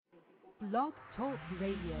Blog Talk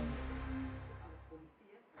Radio.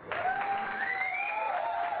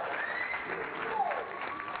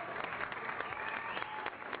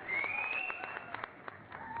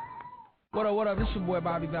 What up, it's your boy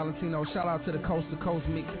Bobby Valentino. Shout out to the Coast to Coast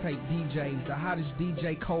Mixtape DJs, the hottest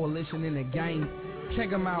DJ coalition in the game.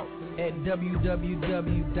 Check them out at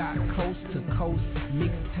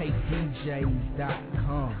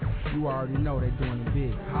www.coasttocoastmixtapedjs.com. You already know they're doing it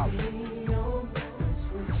big. Holla.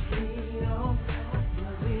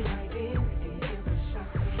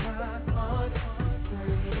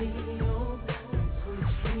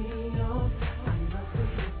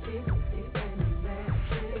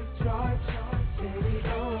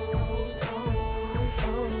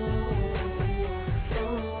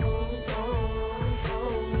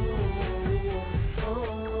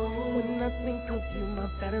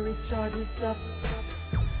 Battery charges up.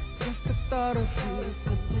 Just the thought of you is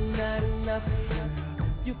simply not enough.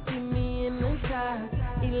 You keep me in the dark,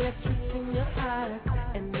 electric in your eyes,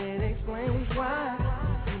 and it explains why you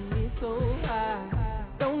keep me so high.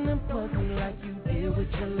 Don't impulse me like you did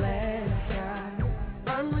with your last guy.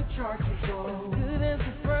 I'm rechargeable, good as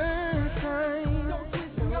the first time. Don't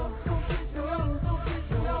twist me up, don't twist me up, don't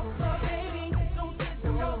twist me up, my baby. Don't twist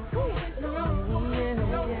me up, don't twist me up, don't twist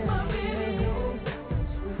me up, my baby.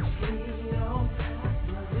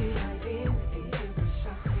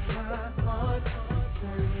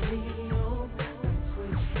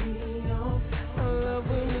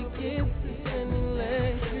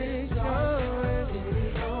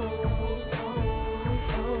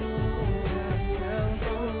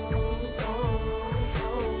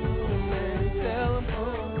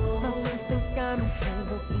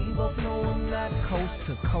 Coast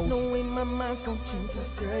to coast. No way my mind's gon' change,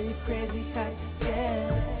 cause girl, you crazy hot,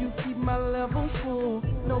 yeah. You keep my level full,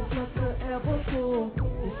 no plus could ever fool.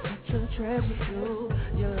 You're such a treasure too,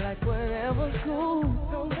 you like whatever's cool.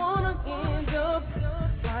 Don't wanna end up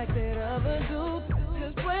like that other dude.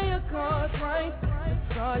 Just play your cards right,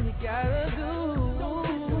 that's all you gotta do.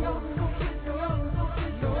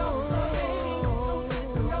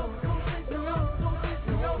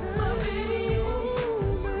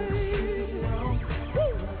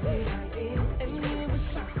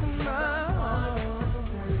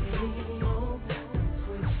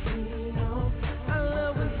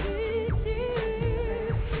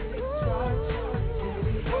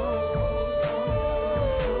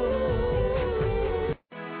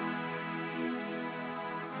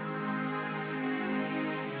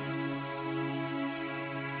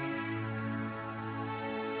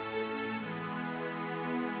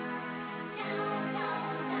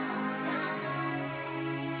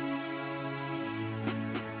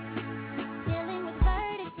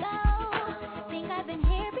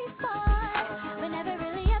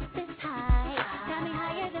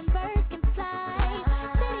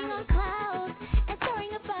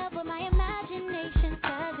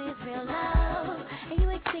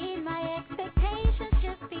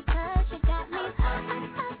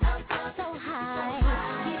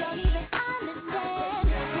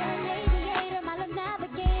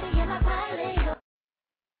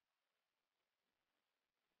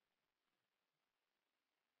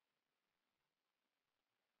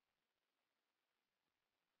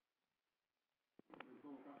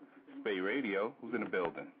 SPATE Radio, who's in the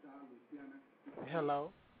building? Hello.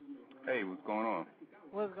 Hey, what's going on?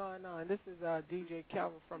 What's going on? This is DJ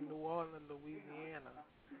Calvin from New Orleans, Louisiana.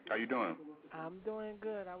 How you doing? I'm doing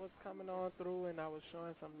good. I was coming on through and I was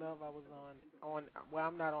showing some love. I was on well,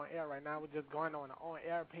 I'm not on air right now. I was just going on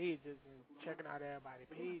air pages and checking out everybody's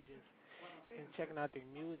pages and checking out their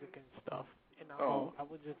music and stuff. And I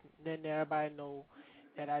was just letting everybody know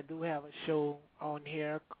that I do have a show on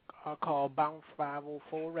here called Bounce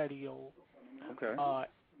 504 Radio. Okay.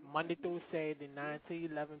 Monday through Saturday, 9 to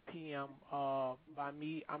 11 p.m. By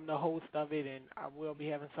me. I'm the host of it, and I will be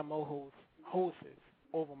having some more hosts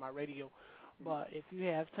over my radio. But if you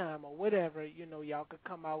have time or whatever, y'all could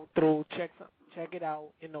come out through, check it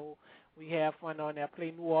out. We have fun on there.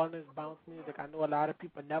 Play New Orleans bounce music. I know a lot of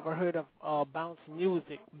people never heard of bounce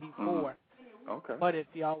music before. Okay. But if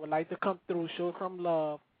y'all would like to come through, show some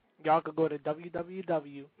love, y'all could go to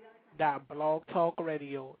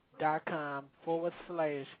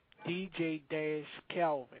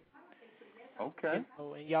www.blogtalkradio.com/DJ-Calvin. Okay.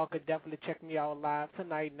 And y'all could definitely check me out live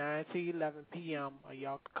tonight, 9 to 11 p.m. Or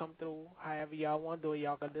y'all could come through however y'all want to do it.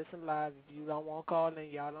 Y'all could listen live. If you don't want to call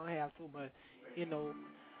in, y'all don't have to. But, I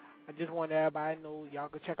just want everybody to know y'all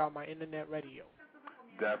could check out my internet radio.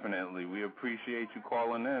 Definitely. We appreciate you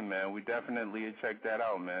calling in, man. We definitely check that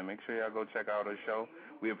out, man. Make sure y'all go check out our show.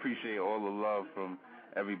 We appreciate all the love from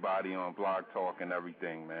everybody on Blog Talk and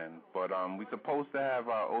everything, man. But we supposed to have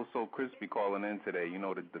Also Krispie calling in today. You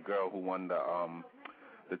know, the girl who won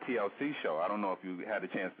the TLC show. I don't know if you had a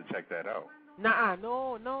chance to check that out. Nah,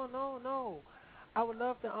 no. I would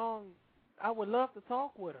love to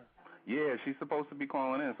talk with her. Yeah, she's supposed to be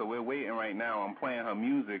calling in, so we're waiting right now. I'm playing her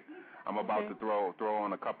music. I'm about to throw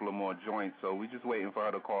on a couple of more joints, so we're just waiting for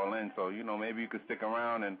her to call in. So, you know, maybe you could stick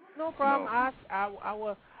around and... No problem.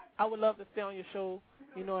 I would love to stay on your show,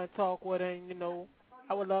 you know, and talk with her. And, you know,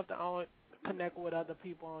 I would love to connect with other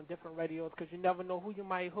people on different radios because you never know who you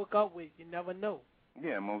might hook up with. You never know.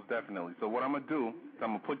 Yeah, most definitely. So what I'm going to do is I'm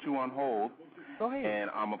going to put you on hold. Go ahead. And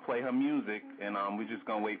I'm going to play her music, and we're just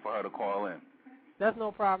going to wait for her to call in. That's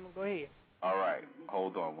no problem. Go ahead. All right.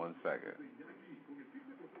 Hold on 1 second.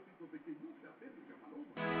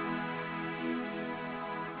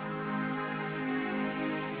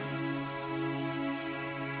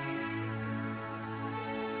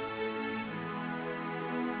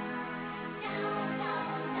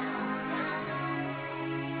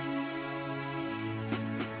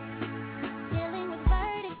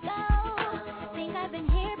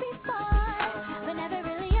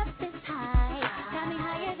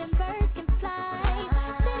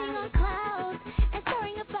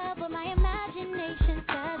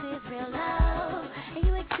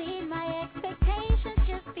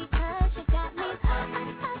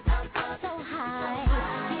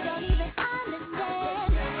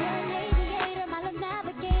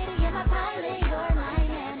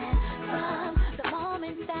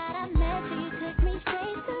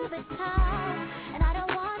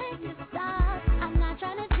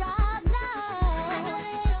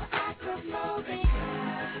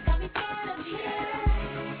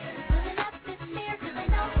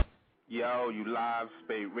 Yo, you live,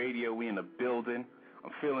 SPATE Radio. We in the building.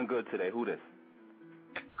 I'm feeling good today. Who this?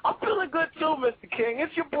 I'm feeling good too, Mr. King.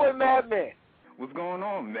 It's your boy, Madman. What's going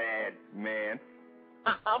on, Madman?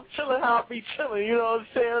 I'm chilling how I be chilling, you know what I'm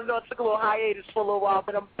saying? I know I took a little hiatus for a little while,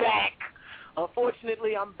 but I'm back.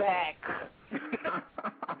 Unfortunately, I'm back.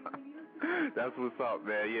 That's what's up,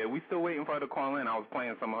 man. Yeah, we still waiting for her to call in. I was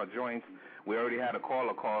playing some of her joints. We already had a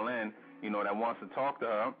caller call in, you know, that wants to talk to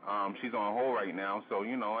her. She's on hold right now, so,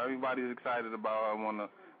 you know, everybody's excited about her.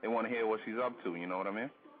 They want to hear what she's up to, you know what I mean?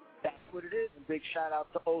 That's what it is. A big shout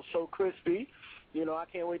out to Also Krispie. You know, I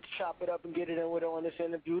can't wait to chop it up and get it in with her on this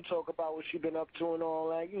interview, talk about what she's been up to and all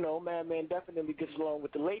that. You know, Madman definitely gets along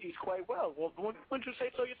with the ladies quite well. Wouldn't you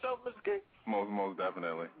say so yourself, Mr. King? Most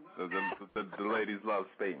definitely. The ladies love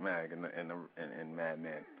SPATE Mag and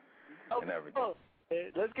Madman and everything. Oh,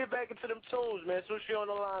 let's get back into them tunes, man. So she on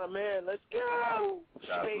the line, man. Let's go.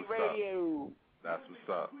 SPATE Radio. That's what's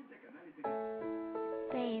up.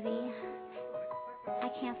 Baby, I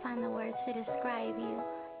can't find the words to describe you.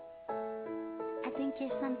 I think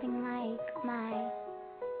you're something like my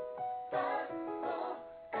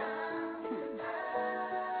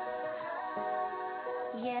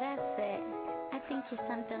yeah, that's it. I think you're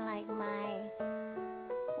something like my,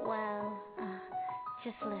 well,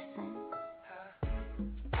 just listen.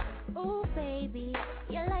 Ooh, baby,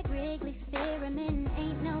 you're like Wrigley's Spearmint.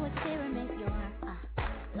 Ain't no experiment. You're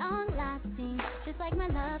long-lasting, just like my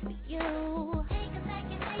love for you. Take a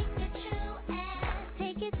second, take a chew and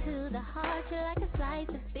take it to the heart. You're like a slice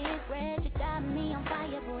of big bread. You got me on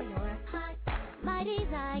fire, boy. You're hot, my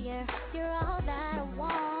desire. You're all that I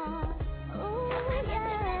want. Ooh,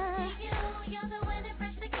 yeah. You're the one that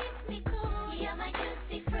fresh that keeps me cool. You're my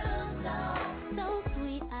juicy fruit, so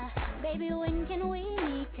sweet. Baby, when can we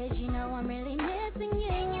meet? 'Cause you know I'm really missing you.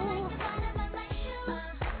 And you like the bottom of my shoe.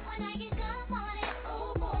 When I get gum on it,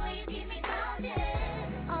 oh boy, you keep me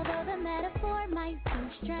grounded. Although the metaphor might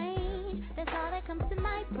seem strange, that's all that comes to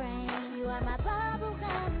my brain. You are my bubble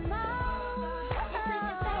gum. It took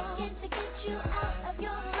a second to get you out of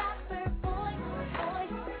your wrapper, boy. Once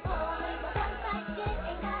I did,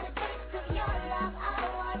 ain't got a taste of your love. I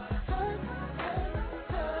was hooked.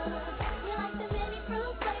 You like the many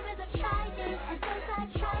fruit flavors of trident, and since I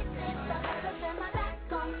tried this, I'll never turn my back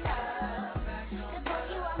on love. 'Cause boy,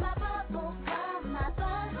 you are my bubble gum, my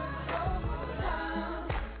bubble gum.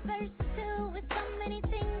 Verse 2 with so many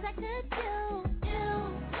things I could do.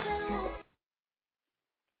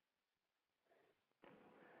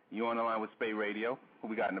 You on the line with SPATE Radio? Who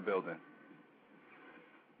we got in the building?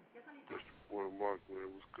 Just boy Mark,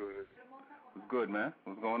 man. What's good? What's good, man?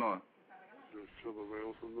 What's going on? Just chilling, man.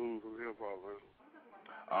 What's the news in hip hop,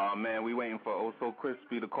 man? Man, we waiting for Also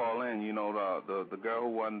Krispie to call in. You know, the girl who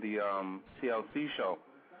won the TLC show.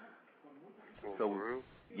 Oh, So, for real?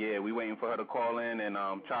 yeah, we waiting for her to call in and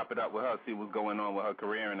chop it up with her, see what's going on with her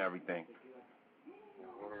career and everything.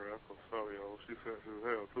 All right, that's what's up, yo. She sexy as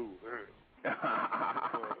hell, too. Damn.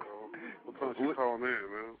 What time she calling in,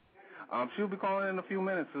 man? She'll be calling in a few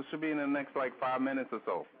minutes. It should be in the next, 5 minutes or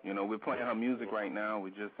so. You know, we're playing her music right now.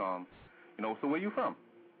 We just, you know, so where you from?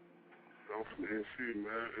 I'm from NC,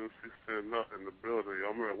 man. NC standing up in the building.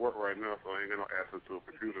 I'm at work right now, so I ain't got no access to a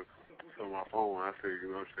computer. So my phone, I say,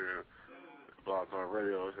 you know what I'm saying, blog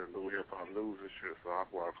radio, and do hip-hop news and shit, so I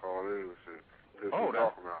want to call in and shit.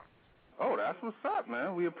 Talking about. Oh, that's what's up,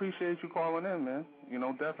 man. We appreciate you calling in, man. You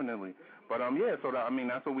know, definitely. But, yeah, so,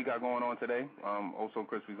 that's what we got going on today. Also,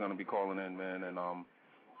 Krispie's going to be calling in, man, and,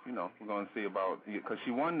 you know, we're going to see about, because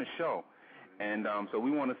she won the show. And so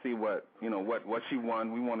we want to see what she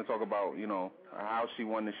won. We want to talk about, you know, how she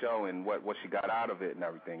won the show and what she got out of it and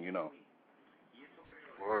everything, you know.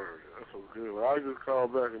 Word, that's so good. Well, I'll just call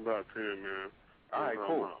back in about 10, man. All right,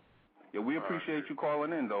 cool. Yeah, we appreciate you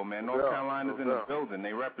calling in, though, man. North Carolina's in the building.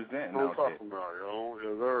 They representing out there. Talking about, yo.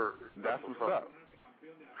 Yes, sir. That's what's up.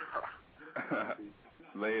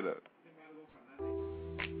 Later.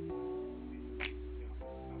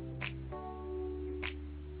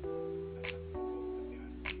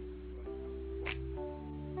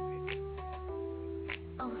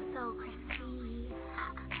 Oh, so crispy.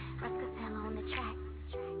 Rascal on the track.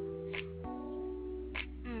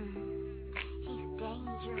 He's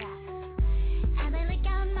dangerous. I've been looking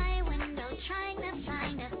out my window, trying to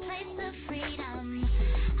find a place of freedom.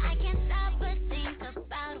 I can't stop but think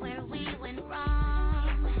about where we went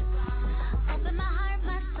wrong. Open my heart,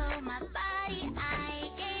 my soul, my body, I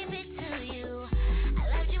gave it to you. I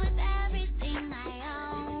loved you with everything I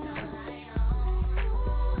own.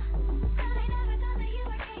 But I never thought that you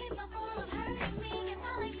were capable of hurting me and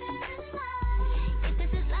falling fair in love. If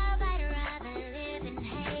this is love, I'd rather live in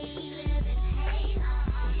hate.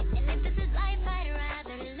 And if this is life, I'd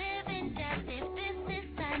rather live in death. If this is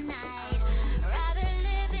the night, rather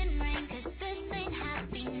live in rain, 'cause this ain't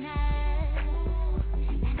happiness.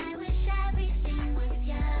 And I wish everything was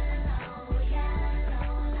yellow,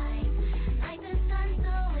 like the sun,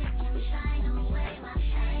 so it can shine away my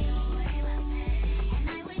pain. And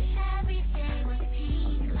I wish every day was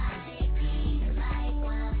pink, like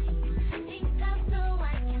well, pinked up so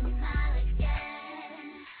I can smile again.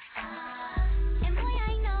 And boy,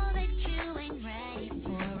 I know that you ain't ready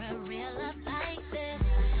for a real love like this,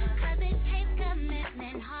 'cause it takes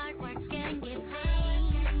commitment, hard work, and giving.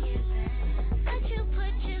 But you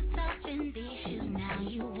put yourself in these shoes, now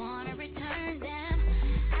you wanna return them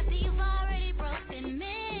after you've already broken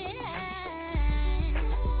mid-hand.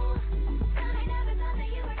 But I never thought that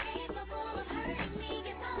you were capable of hurting me,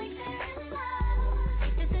 get falling fair in love.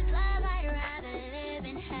 If this is love, I'd rather live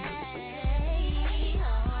in hate.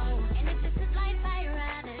 And if this is life, I'd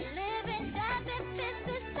rather live in death. If this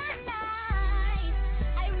is the night,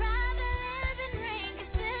 I'd rather live in rain,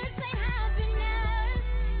 'cause this ain't happiness.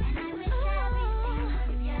 And I wish everything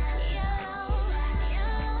was yellow,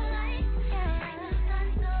 like the sun,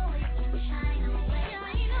 so it can shine away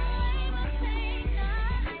my pain.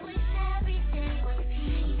 And I wish every day was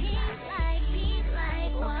pink,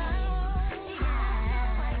 like what?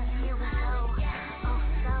 Here we go. Oh,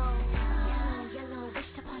 so yellow.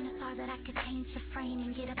 Wished upon a star that I could change the frame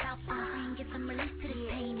and get about the rain, get some relief to the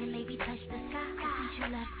pain, and maybe touch the sky. Since you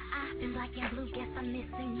left, I've been black and blue. Guess I'm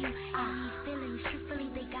missing you. And these feelings, truthfully,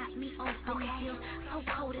 they got me open. It feels so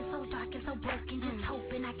cold and so dark and so broken. Just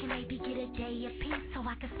hoping I can maybe get a day of peace, so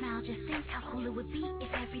I can smile. Just think how cool it would be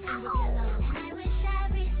if everything was yellow. And I wish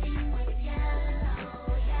everything was yellow,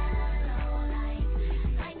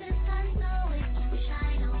 like the sun, so it can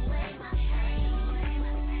shine away my pain.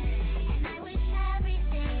 And I wish every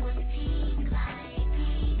day was pink,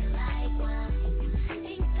 like well,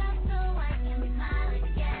 pinked up so I can smile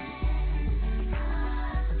again.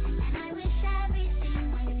 And I wish everything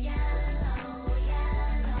was yellow,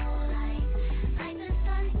 like the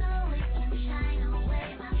sun, so it can shine away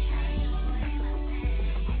my pain.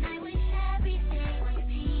 And I wish every day was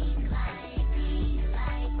pink,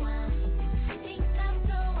 like well, pinked up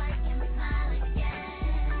so I can smile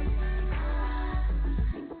again.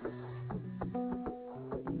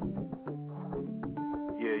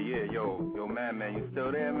 Yeah, yo, man, you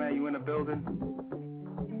still there, man? You in the building?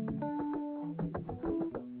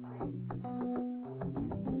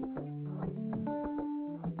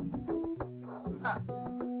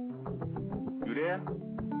 You there?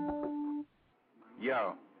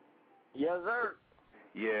 Yo. Yes, sir.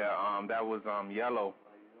 Yeah, that was Yellow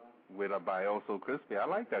with by Also Krispie. I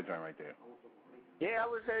like that joint right there. Yeah, I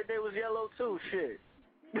would say they was yellow too. Shit.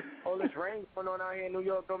 All this rain going on out here in New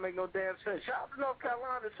York don't make no damn sense. Shout out to North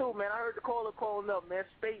Carolina, too, man. I heard the caller calling up, man.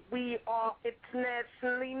 SPATE, we are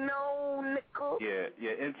internationally known, nickel. Yeah,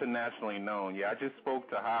 internationally known. Yeah, I just spoke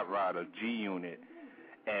to Hot Rod of G Unit,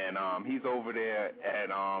 and he's over there at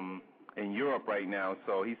in Europe right now.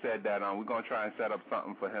 So he said that we're gonna try and set up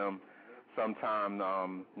something for him sometime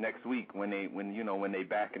next week when they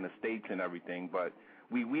back in the States and everything. But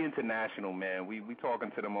we international, man. We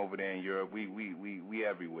talking to them over there in Europe. We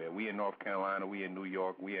everywhere. We in North Carolina. We in New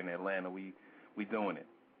York. We in Atlanta. We doing it.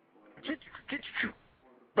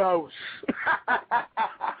 Boss.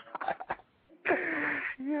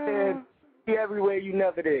 Yeah. Be everywhere you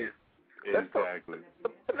never did. Exactly.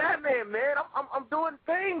 Man, I'm doing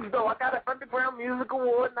things though. I got an Underground Music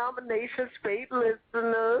Award nomination, SPATE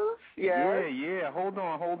listeners. Yeah. Hold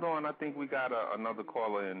on. I think we got another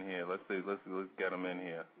caller in here. Let's see. Let's get him in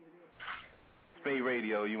here. SPATE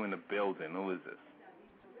Radio, you in the building? Who is this?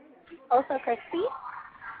 Also, Krispie.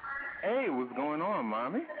 Hey, what's going on,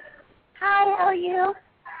 mommy? Hi, how are you?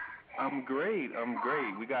 I'm great.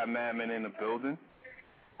 We got Madman in the building.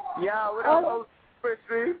 Yeah, what up,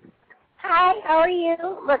 Krispie? Hi, how are you?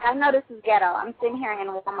 Look, I know this is ghetto. I'm sitting here in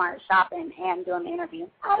Walmart shopping and doing the interview.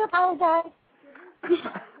 I apologize.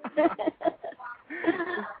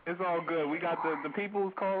 It's all good. We got the people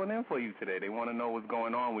who's calling in for you today. They want to know what's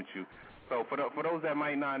going on with you. So for those that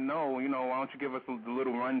might not know, why don't you give us a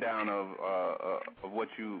little rundown of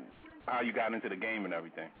how you got into the game and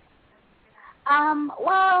everything?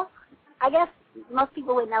 Well, I guess most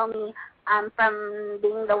people would know me from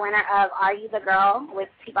being the winner of Are You the Girl with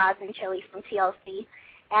T-Boz and Chili from TLC.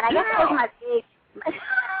 And I guess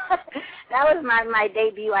that was my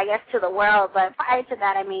debut, I guess, to the world. But prior to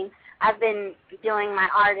that, I mean, I've been doing my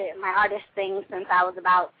artist thing since I was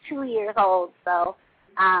about 2 years old. So,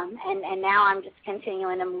 and now I'm just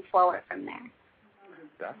continuing to move forward from there.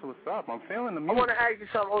 That's what's up. I'm feeling the I music. want to ask you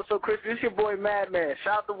something also, Chris. This your boy Madman.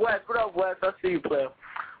 Shout out to West. What up, West? I see you, player.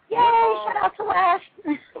 Yay, shout out to West.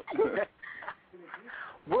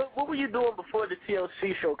 What were you doing before the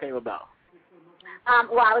TLC show came about?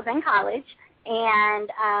 Well, I was in college,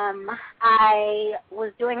 and I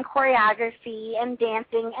was doing choreography and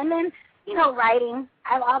dancing, and then, writing.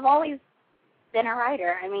 I've always been a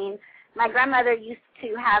writer. I mean, my grandmother used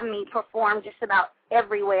to have me perform just about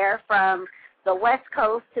everywhere from the West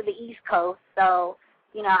Coast to the East Coast. So,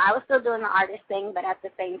 I was still doing the artist thing, but at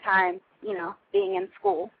the same time, being in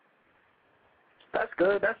school. That's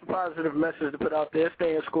good. That's a positive message to put out there.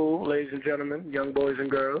 Stay in school, ladies and gentlemen, young boys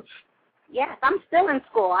and girls. Yes, I'm still in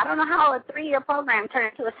school. I don't know how a 3-year program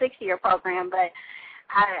turned into a 6-year program, but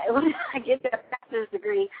when I get that master's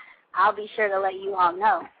degree, I'll be sure to let you all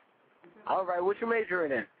know. All right. What you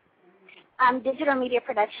majoring in? Digital media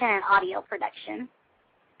production and audio production.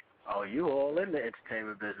 Oh, you all in the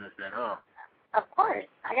entertainment business then, huh? Of course.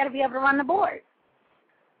 I got to be able to run the board.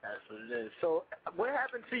 That's what it is. So what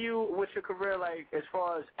happened to you with your career, like, as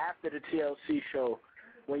far as after the TLC show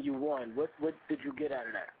when you won? What did you get out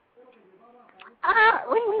of that?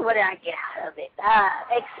 What do you mean, what did I get out of it?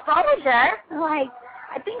 Exposure.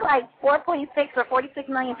 I think 4.6 or 46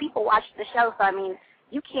 million people watched the show, so, I mean,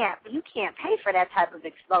 you can't pay for that type of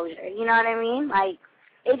exposure. You know what I mean?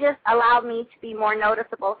 It just allowed me to be more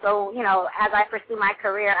noticeable. So, as I pursue my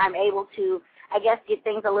career, I'm able to, I guess, get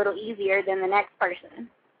things a little easier than the next person.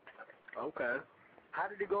 Okay. How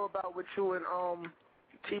did it go about with you and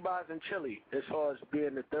T-Boz and Chili as far as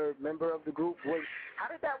being the third member of the group? How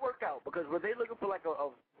did that work out? Because were they looking for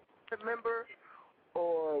a member,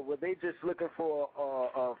 or were they just looking for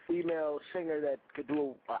a female singer that could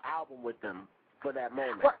do an album with them for that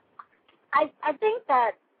moment? Well, I think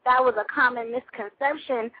that was a common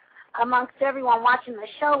misconception amongst everyone watching the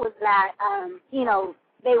show, was that,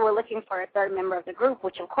 they were looking for a third member of the group,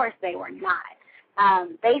 which of course they were not.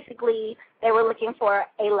 Basically, they were looking for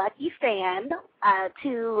a lucky fan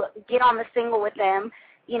to get on the single with them,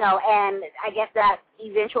 and I guess that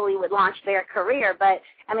eventually would launch their career. But,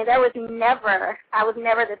 I mean, I was never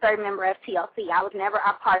the third member of TLC. I was never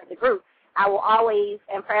a part of the group. I will always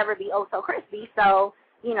and forever be Oh So Krispie. So,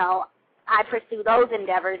 I pursue those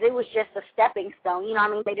endeavors. It was just a stepping stone.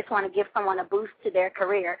 They just want to give someone a boost to their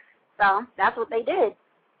career. So that's what they did.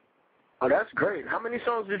 Oh, that's great. How many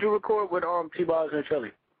songs did you record with T-Boz and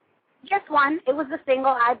Chili? Just one. It was a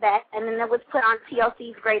single, I Bet, and then it was put on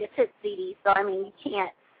TLC's Greatest Hits CD. So, I mean,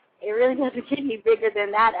 it really doesn't get any bigger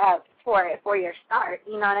than that for your start.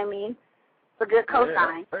 You know what I mean? It's a good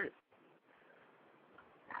cosign. Yeah,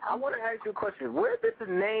 I want to ask you a question. Where did the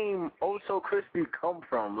name Oh So Krispie come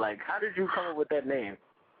from? How did you come up with that name?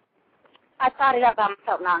 I thought it up by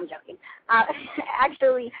myself. No, I'm joking.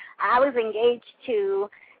 Actually, I was engaged to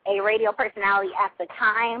a radio personality at the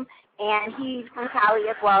time, and he's from Cali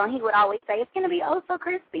as well, and he would always say, it's going to be oh so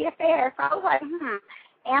crispy affair. So I was like,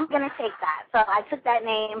 I'm going to take that. So I took that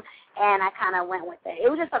name, and I kind of went with it. It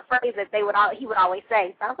was just a phrase that he would always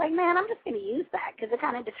say. So I was like, man, I'm just going to use that because it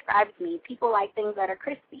kind of describes me. People like things that are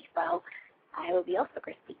crispy, so I will be oh so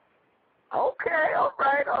crispy. Okay, all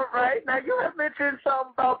right. Now, you have mentioned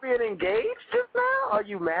something about being engaged just now. Are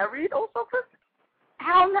you married, also, Krispie?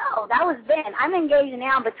 Hell no, that was then. I'm engaged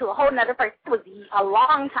now, but to a whole nother person. It was a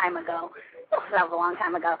long time ago. That was a long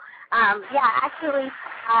time ago. Yeah, actually,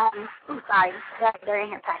 sorry, they're in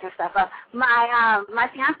here packing stuff up. My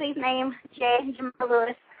fiance's name, Jay Jamal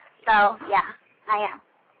Lewis. So, yeah, I am.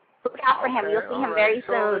 Look out for him. You'll see him very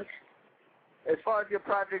soon. As far as your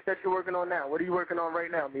project that you're working on now, what are you working on right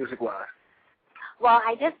now, music-wise? Well,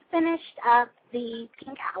 I just finished up the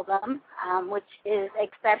Pink album, which is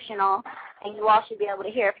exceptional, and you all should be able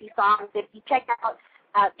to hear a few songs. If you check out,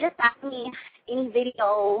 just ask me any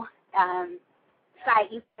video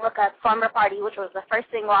site, you can look up Slumber Party, which was the first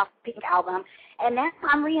single off the Pink album, and then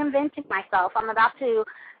I'm reinventing myself. I'm about to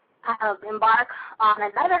embark on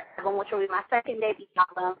another album, which will be my second debut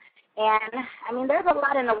album, and, I mean, there's a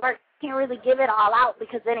lot in the works. I can't really give it all out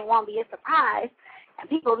because then it won't be a surprise. And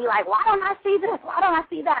people will be like, why don't I see this? Why don't I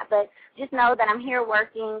see that? But just know that I'm here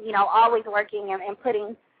working, always working and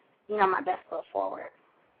putting, my best foot forward.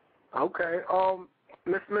 Okay.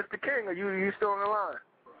 Mr. King, are you still on the line?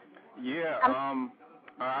 Yeah.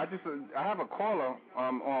 I have a caller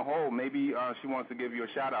on hold. Maybe she wants to give you a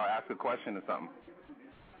shout out, ask a question or something.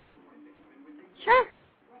 Sure.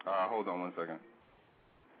 Hold on 1 second.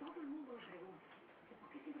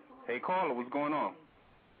 Hey, caller, what's going on?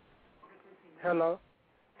 Hello.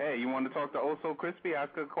 Hey, you want to talk to Also Crispy,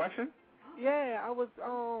 ask her a question? Yeah, I was,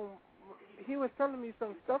 he was telling me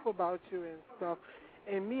some stuff about you and stuff.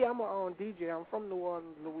 And me, I'm a DJ. I'm from New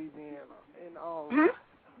Orleans, Louisiana. And,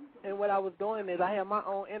 and what I was doing is I have my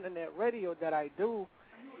own internet radio that I do,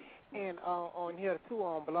 and on here, too,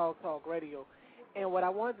 on Blog Talk Radio. And what I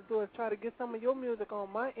wanted to do is try to get some of your music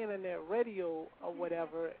on my internet radio or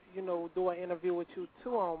whatever, do an interview with you,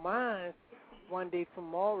 too, on mine. One day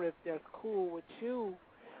tomorrow, if that's cool with you,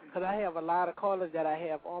 because I have a lot of callers that I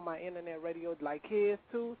have on my internet radio like his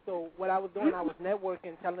too. So what I was doing, I was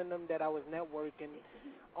networking, telling them that I was networking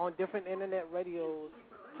on different internet radios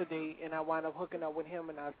today, and I wound up hooking up with him,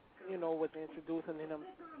 and I, was introducing him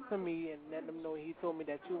to me and letting him know. He told me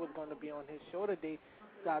that you was going to be on his show today,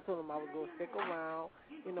 so I told him I was going to stick around,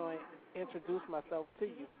 and introduce myself to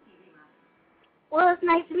you. Well, it's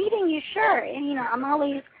nice meeting you, sure, and I'm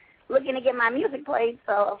always looking to get my music played,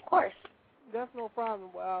 so of course. That's no problem.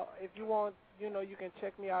 Well, if you want, you can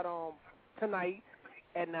check me out on tonight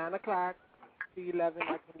at 9 o'clock to 11. I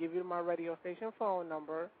can give you my radio station phone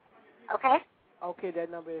number. Okay. Okay,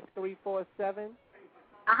 that number is 347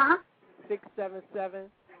 677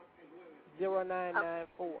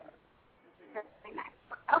 0994.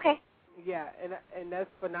 Okay. Yeah, and that's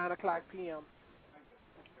for 9 o'clock p.m.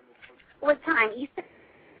 What time, Eastern?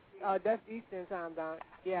 That's Eastern time, Don.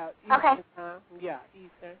 Yeah, Eastern time. Yeah,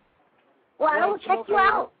 Eastern. Well, I will check you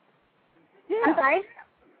out. Yeah. I'm sorry?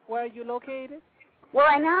 Where are you located? Well,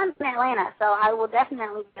 right now I'm in Atlanta, so I will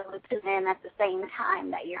definitely be able to tune in at the same time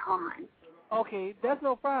that you're on. Okay, that's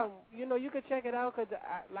no problem. You can check it out because,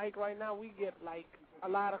 like, right now we get, like, a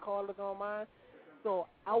lot of callers on mine. So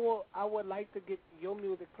I would like to get your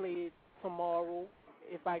music played tomorrow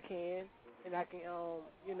if I can. And I can,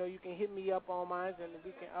 you can hit me up on mine, and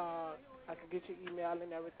we can, I can get your email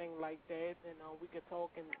and everything like that, and we can talk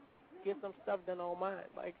and get some stuff done on mine,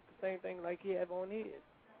 like the same thing like he have on his.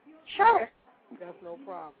 Sure. That's no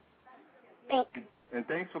problem. Thanks. And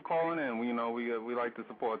thanks for calling in. We like to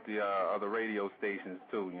support the other radio stations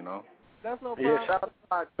too. That's no problem. Yeah, shout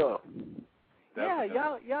out to Yeah,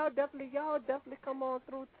 y'all definitely come on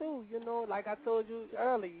through too. Like I told you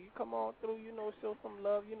earlier, you come on through. Show some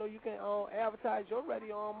love. You can advertise your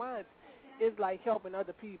radio on mine. It's like helping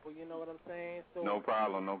other people. You know what I'm saying? So no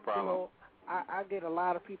problem. I get a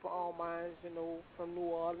lot of people on mine. From New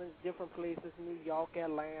Orleans, different places, New York,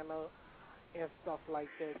 Atlanta, and stuff like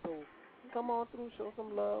that. So come on through, show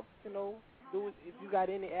some love. Do it. If you got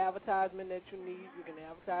any advertisement that you need, you can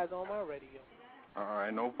advertise on my radio. All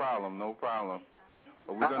right, no problem.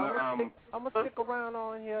 But we're gonna I'm gonna stick around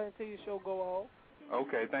on here until your show go off.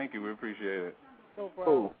 Okay, thank you. We appreciate it. No problem.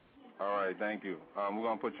 Cool. All right, thank you. We're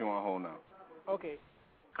gonna put you on hold now. Okay.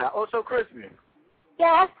 Also, Krispie.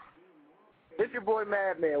 Yes? It's your boy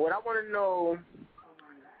Madman. What I want to know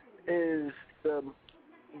is the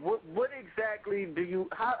what exactly do you?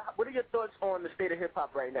 What are your thoughts on the state of hip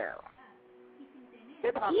hop right now?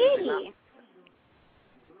 Hip hop music.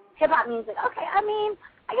 Hip hop music. Okay, I mean,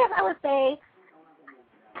 I guess I would say.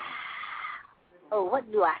 Oh,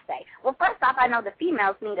 what do I say? Well, first off, I know the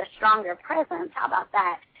females need a stronger presence. How about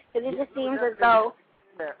that? Because it just seems as though.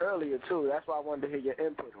 That earlier too. That's why I wanted to hear your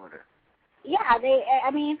input on it. Yeah,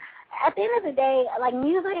 I mean, at the end of the day, like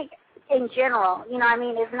music in general, you know what I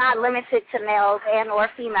mean, is not limited to males and or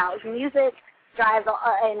females. Music drives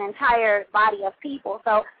an entire body of people.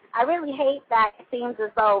 So I really hate that it seems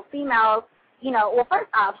as though females, you know, well, first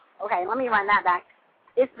off, okay, let me run that back.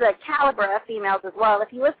 It's the caliber of females as well.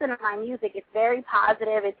 If you listen to my music, it's very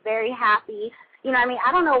positive. It's very happy. You know what I mean?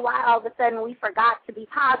 I don't know why all of a sudden we forgot to be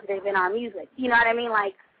positive in our music. You know what I mean?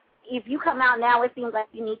 Like, if you come out now, it seems like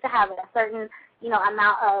you need to have a certain, you know,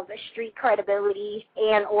 amount of street credibility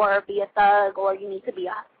and or be a thug, or you need to be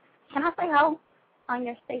a, can I say hoe on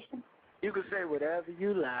your station? You can say whatever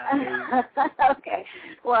you like. Okay.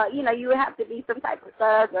 Well, you know, you have to be some type of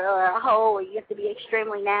thug or a hoe, or you have to be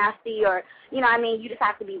extremely nasty, or, you know what I mean, you just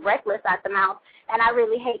have to be reckless at the mouth. And I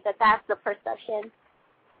really hate that that's the perception.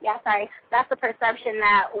 Yeah, sorry. That's the perception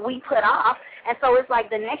that we put off. And so it's like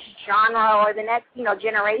the next genre or the next, you know,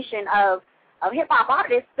 generation of hip-hop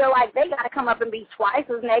artists feel like they got to come up and be twice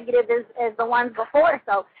as negative as the ones before.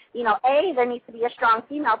 So, you know, there needs to be a strong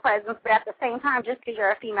female presence, but at the same time, just because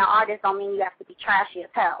you're a female artist don't mean you have to be trashy as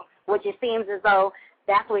hell, which it seems as though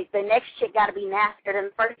that's what the next chick got to be nastier than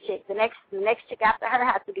the first chick. The next chick after her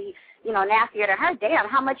has to be, you know, nastier than her. Damn,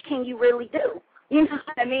 how much can you really do? You know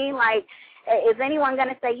what I mean? Like, is anyone going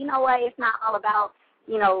to say, you know what, it's not all about,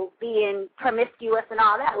 you know, being promiscuous and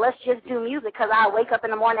all that. Let's just do music because I wake up in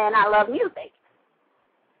the morning and I love music.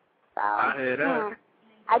 So I hear that.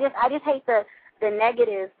 I just hate the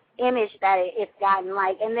negative image that it's gotten,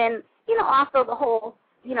 like, and then, you know, also the whole,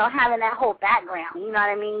 you know, having that whole background, you know what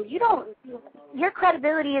I mean? Your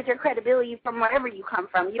credibility is your credibility from wherever you come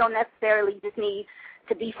from. You don't necessarily just need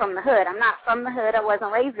to be from the hood. I'm not from the hood. I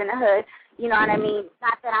wasn't raised in the hood. You know what I mean?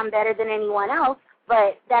 Not that I'm better than anyone else,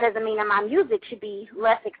 but that doesn't mean that my music should be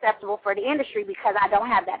less acceptable for the industry because I don't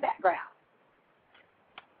have that background.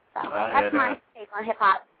 So that's my take on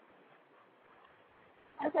hip-hop.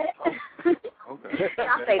 That's it. Okay.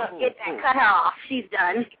 I'll say, forget that. Cut her off. She's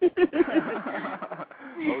done.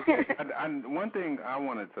 Okay. And one thing I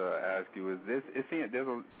wanted to ask you is this: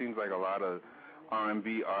 seems like a lot of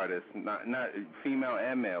R&B artists, not female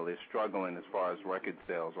and male, is struggling as far as record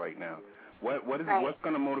sales right now. What's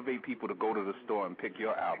going to motivate people to go to the store and pick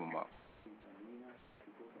your album up?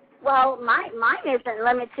 Well, mine isn't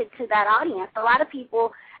limited to that audience. A lot of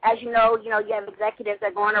people, as you know, you have executives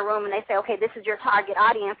that go in a room and they say, okay, this is your target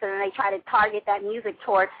audience, and then they try to target that music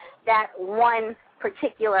toward that one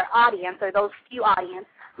particular audience or those few audience.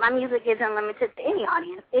 My music isn't limited to any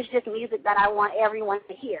audience. It's just music that I want everyone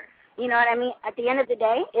to hear. You know what I mean? At the end of the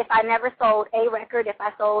day, if I never sold a record, if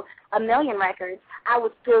I sold 1 million records, I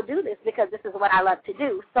would still do this because this is what I love to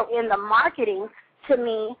do. So in the marketing, to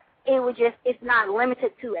me, it's not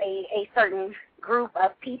limited to a certain group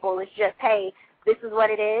of people. It's just, hey, this is what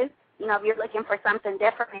it is. You know, if you're looking for something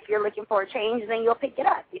different, if you're looking for a change, then you'll pick it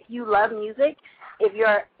up. If you love music, if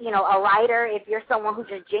you're, a writer, if you're someone who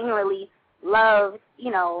just genuinely loves,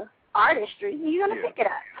 artistry, you're going to pick it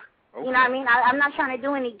up. Okay. You know what I mean? I'm not trying to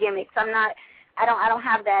do any gimmicks. I don't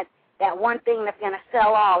have that one thing that's going to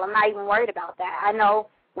sell all. I'm not even worried about that. I know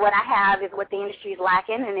what I have is what the industry is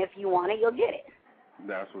lacking, and if you want it, you'll get it.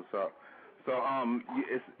 That's what's up. So,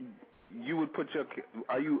 you would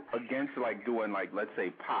are you against doing let's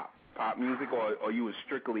say pop music, or are you a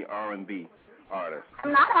strictly R&B artist?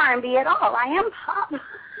 I'm not R&B at all. I am pop.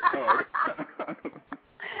 Oh.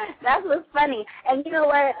 That's what's funny. And you know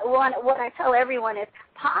what I tell everyone is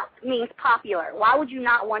pop means popular. Why would you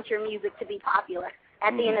not want your music to be popular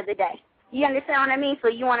at the end of the day? You understand what I mean? So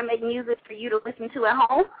you want to make music for you to listen to at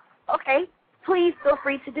home? Okay, please feel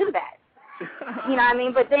free to do that. You know what I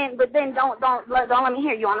mean? But then don't let me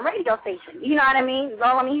hear you on the radio station. You know what I mean?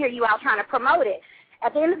 Don't let me hear you out trying to promote it.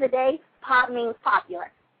 At the end of the day, pop means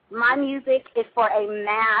popular. My music is for a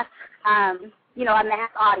mass, a mass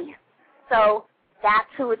audience. So that's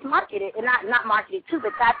who it's marketed, and not marketed to,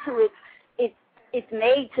 but that's who it's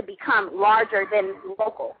made to become larger than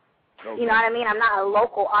local. Okay. You know what I mean? I'm not a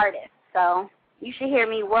local artist, so you should hear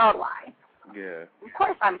me worldwide. Yeah. Of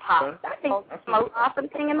course I'm pop. I think it's the most awesome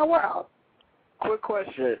thing in the world. Quick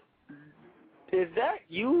question. Is that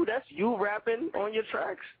you? That's you rapping on your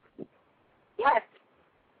tracks? Yes.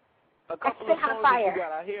 A couple of songs that you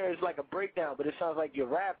got out here is like a breakdown, but it sounds like you're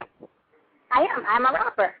rapping. I am. I'm a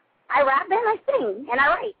rapper. I rap and I sing and I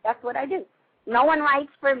write. That's what I do. No one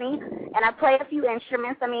writes for me, and I play a few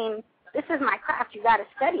instruments. I mean, this is my craft. You got to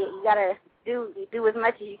study it. You got to do as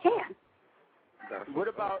much as you can. What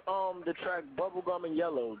about the track Bubblegum and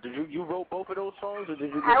Yellow? Did you wrote both of those songs, or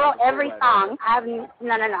did you? I wrote every song.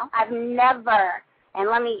 No. I've never. And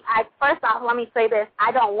first off, let me say this: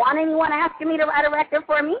 I don't want anyone asking me to write a record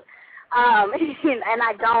for me, and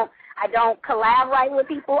I don't collab write with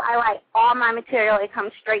people. I write all my material. It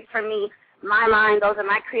comes straight from me, my mind. Those are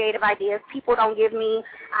my creative ideas. People don't give me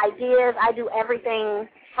ideas. I do everything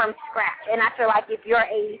from scratch. And I feel like if you're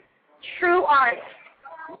a true artist,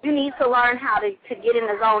 you need to learn how to get in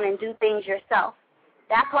the zone and do things yourself.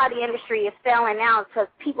 That's why the industry is failing now, because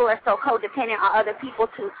people are so codependent on other people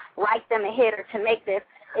to write them a hit or to make this.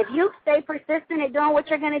 If you stay persistent at doing what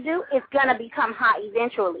you're going to do, it's going to become hot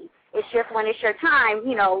eventually. It's just when it's your time,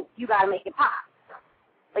 you got to make it pop.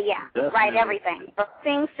 But, yeah, write everything.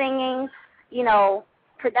 Singing,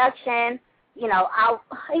 production,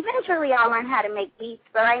 eventually I'll learn how to make beats.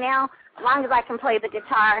 But right now, as long as I can play the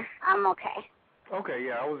guitar, I'm okay. Okay,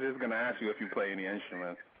 yeah, I was just going to ask you if you play any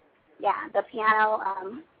instruments. Yeah, the piano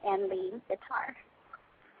and the guitar.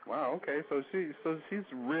 Wow, okay, so she's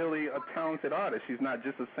really a talented artist. She's not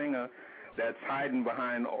just a singer that's hiding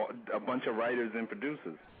behind a bunch of writers and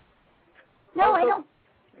producers. No, I don't.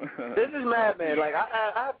 This is mad, man. Like,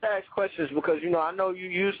 I have to ask questions because, I know you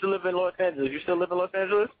used to live in Los Angeles. You still live in Los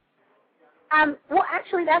Angeles? Well,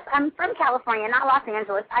 actually, I'm from California, not Los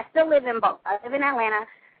Angeles. I still live in both. I live in Atlanta.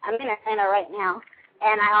 I'm in Atlanta right now.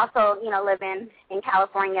 And I also, live in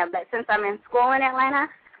California. But since I'm in school in Atlanta,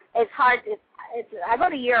 it's hard. I go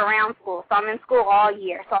to year-round school, so I'm in school all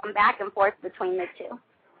year. So I'm back and forth between the two.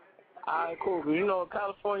 All right, cool. Because,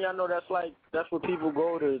 California, I know that's where people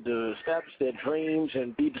go to establish their dreams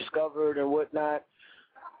and be discovered and whatnot.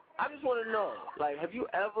 I just want to know, like, have you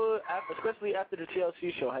ever, especially after the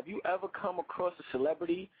TLC show, have you ever come across a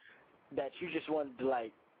celebrity that you just wanted to,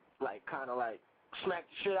 kind of smack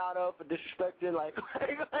the shit out of for disrespecting,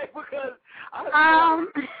 because I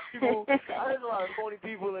heard a lot of phony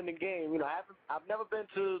people in the game. I've never been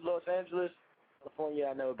to Los Angeles, California.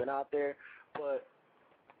 I've never been out there, but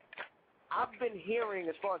I've been hearing,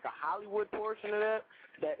 as far as the Hollywood portion of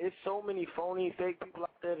that it's so many phony, fake people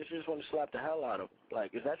out there that you just want to slap the hell out of them.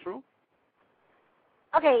 Like, is that true?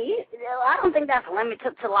 Okay, I don't think that's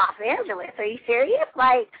limited to Los Angeles. Are you serious?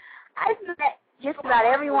 Like, I met just about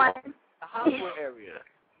everyone. The Hollywood area.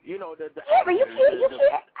 Yeah, but you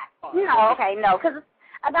can't. Okay, no, because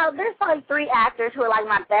there's probably 3 actors who are like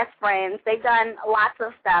my best friends. They've done lots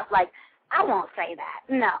of stuff. Like, I won't say that.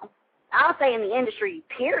 No. I'll say in the industry,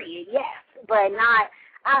 period, yes, but not,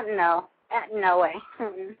 no way.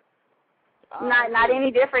 Not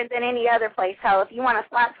any different than any other place. So if you want to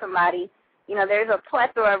slap somebody, there's a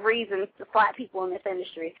plethora of reasons to slap people in this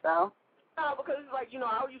industry, so. No, because it's like,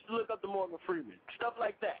 I used to look up to Morgan Freeman, stuff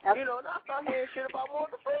like that. Okay. And I start hearing shit about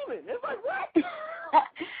Morgan Freeman. It's like, what?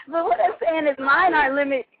 But what I'm saying is mine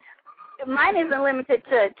isn't limited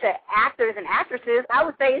to actors and actresses. I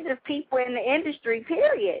would say it's just people in the industry,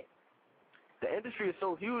 period. The industry is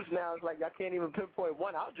so huge now, it's like I can't even pinpoint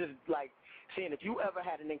one. I was just, seeing if you ever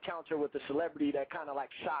had an encounter with a celebrity that kind of,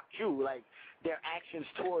 shocked you, like their actions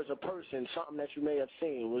towards a person, something that you may have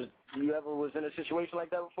seen. You ever was in a situation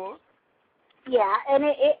like that before? Yeah, and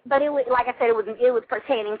but it was, like I said, it was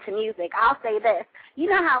pertaining to music. I'll say this. You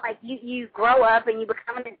know how, you grow up and you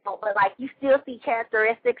become an adult, but, you still see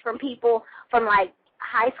characteristics from people from,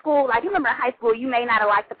 high school. Like, you remember in high school, you may not have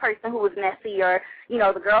liked the person who was messy or,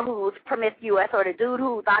 the girl who was promiscuous or the dude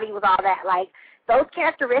who thought he was all that. Like, those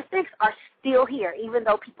characteristics are still here, even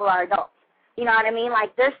though people are adults. You know what I mean?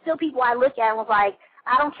 Like, there's still people I look at and was like,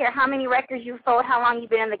 I don't care how many records you've sold, how long you've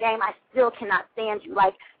been in the game, I still cannot stand you.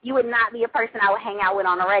 Like, you would not be a person I would hang out with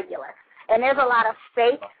on a regular. And there's a lot of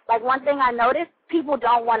fake. Like, one thing I noticed, people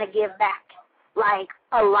don't want to give back. Like,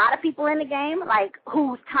 a lot of people in the game,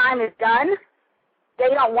 whose time is done, they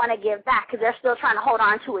don't want to give back because they're still trying to hold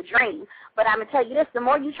on to a dream. But I'm going to tell you this, the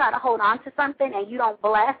more you try to hold on to something and you don't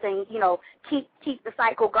bless and, keep the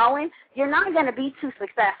cycle going, you're not going to be too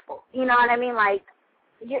successful. You know what I mean?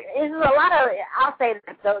 It's a lot of, I'll say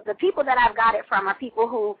that the people that I've got it from are people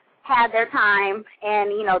who had their time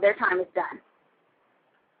and, their time is done.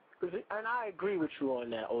 And I agree with you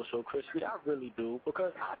on that also, Krispie. I really do,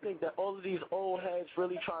 because I think that all of these old heads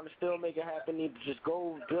really trying to still make it happen need to just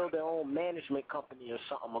go build their own management company or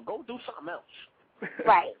something, or go do something else.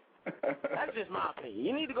 Right. That's just my opinion.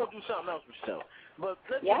 You need to go do something else with yourself. But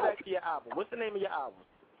let's get back to your album. What's the name of your album?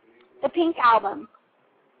 The Pink Album.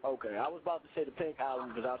 Okay, I was about to say the Pink Album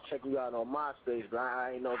because I was checking you out on MySpace, but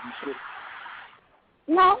I didn't know if you should.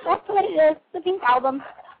 No, that's what it is, the Pink Album.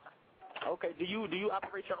 Okay. Do you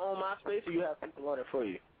operate your own MySpace, or you have people on it for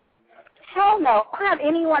you? Hell no. I don't have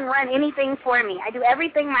anyone run anything for me. I do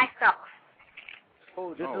everything myself.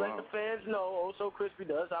 Oh, just to let the fans know, Also Krispie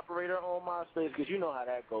does operate her own MySpace, because you know how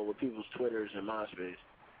that goes with people's Twitters and MySpace.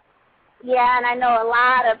 Yeah, and I know a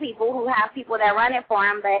lot of people who have people that run it for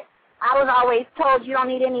them, but I was always told you don't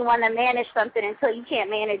need anyone to manage something until you can't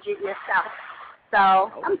manage it yourself. So,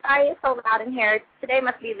 I'm sorry it's so loud in here. Today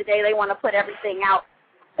must be the day they want to put everything out.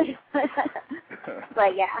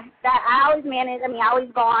 But, yeah, I always manage. I mean, I always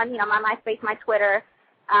go on, my MySpace, my Twitter.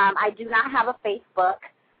 I do not have a Facebook.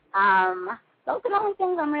 Those are the only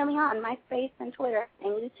things I'm really on, MySpace and Twitter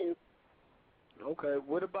and YouTube. Okay.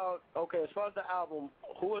 As far as the album,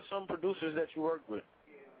 who are some producers that you worked with?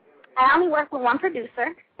 I only work with one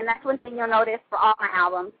producer, and that's one thing you'll notice for all my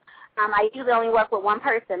albums. I usually only work with one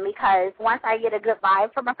person because once I get a good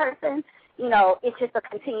vibe from a person, it's just a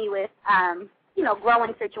continuous,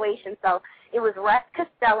 growing situation. So it was Russ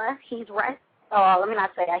Costello. He's Russ. Oh, let me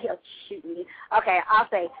not say that. He'll shoot me. Okay, I'll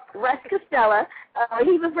say Russ Costello.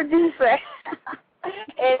 He's a producer.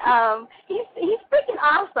 And he's freaking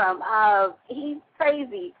awesome. He's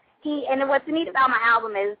crazy. And what's neat about my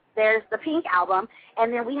album is there's the Pink album,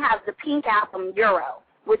 and then we have the Pink album Euro,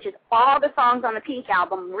 which is all the songs on the Pink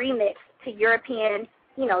album remixed to European,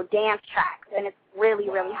 dance tracks, and it's really,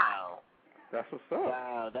 really hot. That's what's up.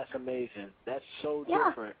 Wow, that's amazing. That's so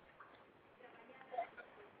different.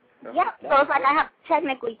 Yeah, so it's like I have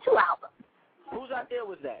technically two albums. Whose idea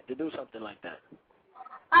was that, to do something like that?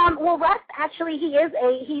 Well, Russ, actually,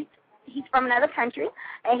 he's from another country,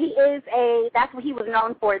 and that's what he was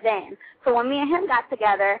known for then. So when me and him got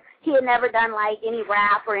together, he had never done, like, any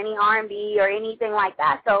rap or any R&B or anything like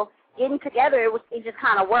that. So getting together, it just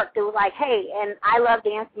kind of worked. It was like, hey, and I love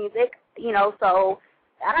dance music, so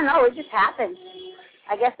I don't know, it just happened.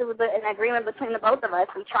 I guess it was an agreement between the both of us.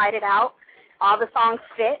 We tried it out. All the songs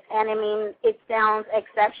fit, and, I mean, it sounds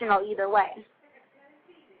exceptional either way.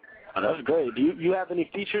 Oh, that's great. Do you have any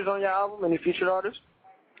features on your album, any featured artists?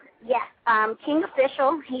 Yes, King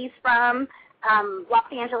Official. He's from Los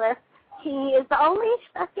Angeles.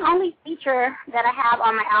 That's the only feature that I have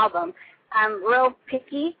on my album. I'm real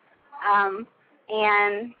picky,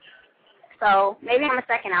 and so maybe on the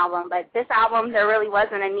second album, but this album there really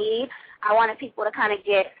wasn't a need. I wanted people to kind of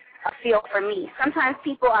get a feel for me. Sometimes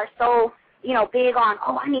people are so, big on,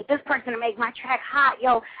 I need this person to make my track hot.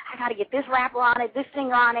 I got to get this rapper on it, this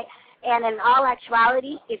singer on it. And in all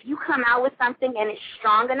actuality, if you come out with something and it's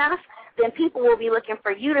strong enough, then people will be looking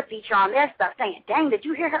for you to feature on their stuff, saying, dang, did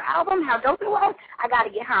you hear her album? How dope it was? I got to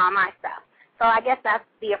get her on my stuff. So I guess that's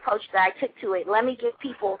the approach that I took to it. Let me give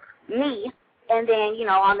people me, and then,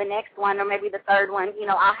 on the next one or maybe the third one,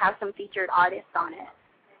 I'll have some featured artists on it.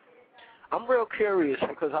 I'm real curious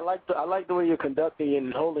because I like the way you're conducting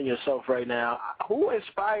and holding yourself right now. Who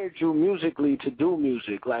inspired you musically to do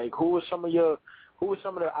music? Like, who were some of the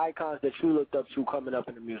icons that you looked up to coming up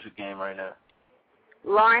in the music game right now?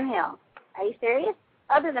 Lauryn Hill. Are you serious?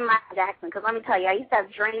 Other than Michael Jackson, because let me tell you, I used to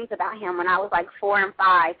have dreams about him when I was like 4 and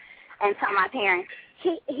 5 and tell my parents.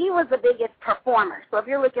 He was the biggest performer. So if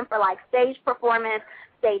you're looking for like stage performance,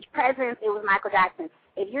 stage presence, it was Michael Jackson.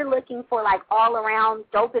 If you're looking for like all-around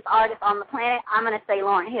dopest artist on the planet, I'm going to say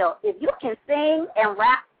Lauryn Hill. If you can sing and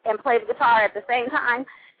rap and play the guitar at the same time,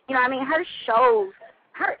 her shows,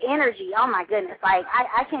 her energy, oh my goodness, like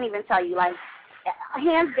I can't even tell you, like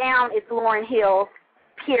hands down it's Lauryn Hill,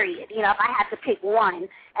 period. If I had to pick one,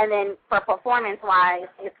 and then for performance-wise,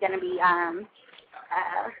 it's going to be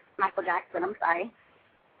Michael Jackson, I'm sorry.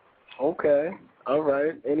 Okay, all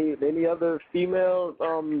right. Any other female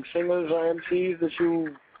singers or MCs that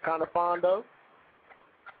you kind of fond of?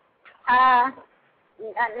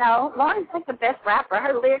 No, Lauren's like the best rapper.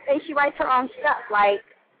 Her lyrics, and she writes her own stuff, like,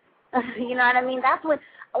 you know what I mean? That's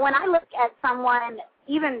when I look at someone,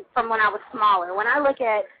 even from when I was smaller, when I look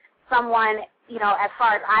at someone, as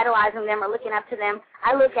far as idolizing them or looking up to them,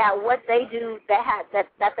 I look at what they do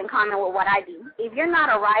that's in common with what I do. If you're not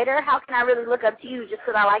a writer, how can I really look up to you just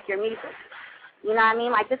because I like your music? You know what I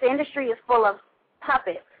mean? Like, this industry is full of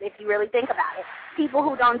puppets, if you really think about it. People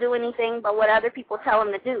who don't do anything but what other people tell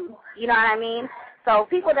them to do. You know what I mean? So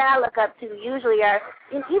people that I look up to usually are,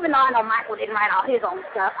 even though I know Michael didn't write all his own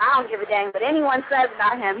stuff, I don't give a dang, but anyone says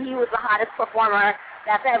about him, he was the hottest performer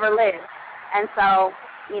that's ever lived. And so,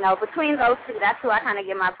 between those two, that's who I kind of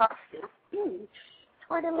give my props to.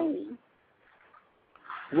 Tortellini.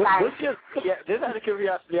 Just out of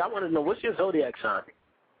curiosity, I want to know, what's your zodiac sign?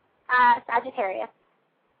 Sagittarius.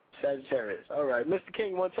 Sagittarius. All right. Mr.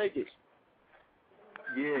 King, you want to take it?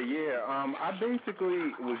 Yeah. I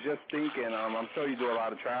basically was just thinking, I'm sure you do a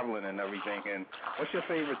lot of traveling and everything, and what's your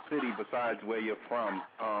favorite city besides where you're from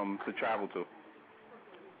to travel to?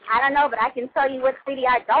 I don't know, but I can tell you what city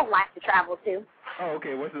I don't like to travel to. Oh,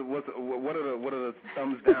 okay. What are the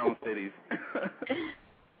thumbs down cities?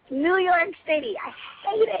 New York City. I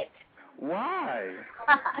hate it. Why?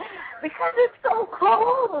 Because it's so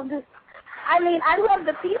cold. I mean, I love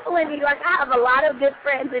the people in New York. I have a lot of good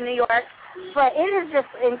friends in New York, but it is just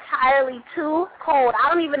entirely too cold. I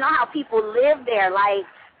don't even know how people live there, like,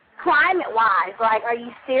 climate-wise. Like, are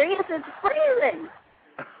you serious? It's freezing.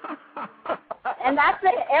 And that's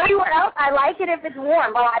it. Everywhere else, I like it if it's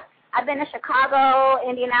warm. But I've been to Chicago,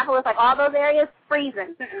 Indianapolis, like all those areas,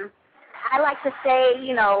 freezing. I like to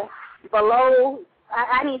stay, below.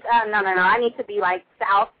 I need to be like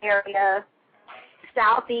south area,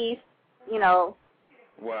 southeast,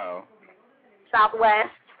 Wow. Southwest.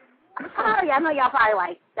 I'm sorry, I know y'all probably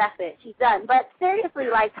like, that's it, she's done. But seriously,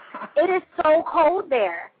 like, it is so cold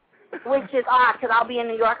there, which is odd because I'll be in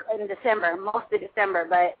New York in December, most of December.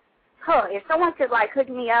 But if someone could, like, hook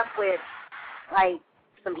me up with, like,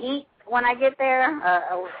 some heat when I get there,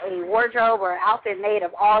 a wardrobe or outfit made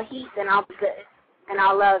of all heat, then I'll be good, and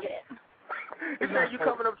I'll love it. You said you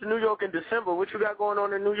coming up to New York in December. What you got going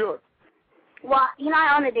on in New York? Well,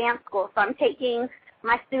 I own a dance school, so I'm taking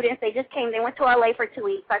my students. They went to LA for 2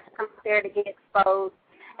 weeks. So I took them there to get exposed.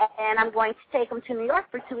 And I'm going to take them to New York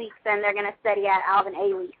for 2 weeks, and they're going to study at Alvin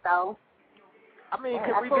Ailey. So, I mean,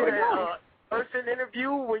 can we get a person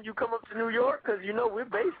interview when you come up to New York? Because, we're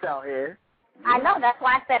based out here. I know. That's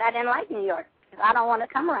why I said I didn't like New York. Because I don't want to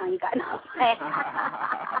come around you guys. No,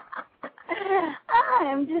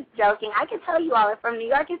 I'm just joking. I can tell you all from New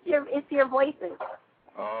York. It's your voices.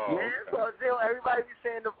 Oh. Yeah, so still everybody be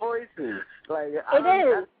saying the voices. Like it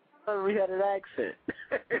is. We had an accent.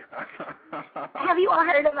 Have you all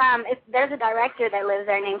heard of there's a director that lives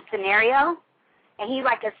there named Scenario, and he's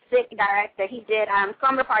like a sick director. He did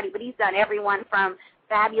Slumber Party, but he's done everyone from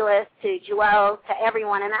Fabulous to Jewel to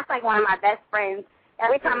everyone, and that's like one of my best friends.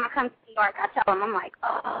 Every time I come to New York, I tell him, I'm like,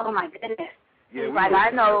 oh my goodness. Yeah, he's like, I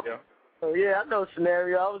know. Oh yeah, I know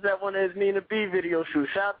Scenario. I was at one of his Nina B video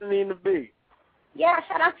shoots. Shout out to Nina B. Yeah,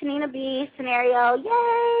 shout out to Nina B, Scenario,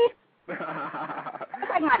 yay! He's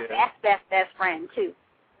like my best friend, too.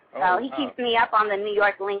 So he keeps me up on the New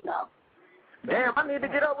York lingo. Damn, I need to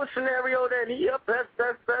get up with Scenario then. He up, that's.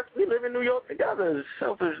 We live in New York together.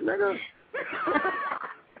 Selfish nigga.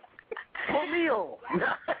 Pull me on.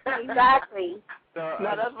 Exactly. No,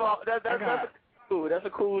 that's a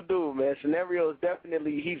cool dude, man. Scenario is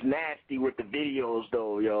definitely, he's nasty with the videos,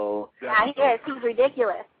 though, yo. Yeah, he is. He's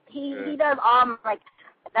ridiculous. He does all, like,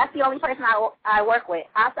 that's the only person I work with.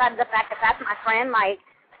 Outside of the fact that that's my friend, like,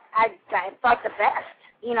 it's like the best.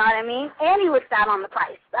 You know what I mean? And he looks out on the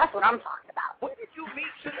price. That's what I'm talking about. Where did you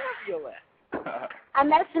meet Scenario at? I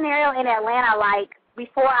met Scenario in Atlanta, like,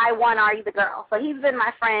 before I won Are You the Girl. So he's been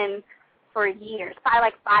my friend for years,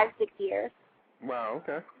 probably like 5-6 years. Wow,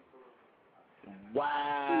 okay.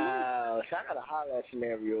 Wow. So I got to holler at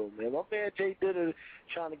Scenario, man. My man Jay Ditter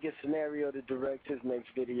trying to get Scenario to direct his next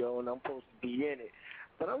video, and I'm supposed to be in it.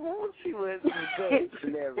 But I want to see what his good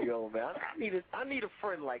Scenario, man. I need a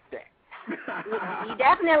friend like that. You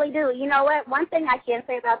definitely do. You know what? One thing I can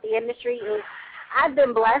say about the industry is I've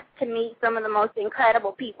been blessed to meet some of the most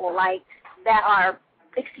incredible people, like, that are,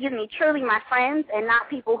 truly my friends and not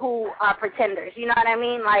people who are pretenders. You know what I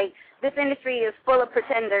mean? Like, this industry is full of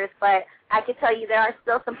pretenders, but I can tell you there are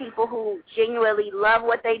still some people who genuinely love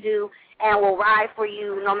what they do and will ride for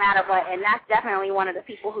you no matter what, and that's definitely one of the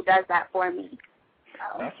people who does that for me.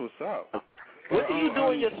 So. That's what's up. What do you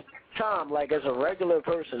do in your time, like, as a regular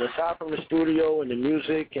person, aside from the studio and the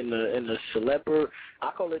music and the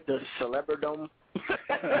I call it the celebridom.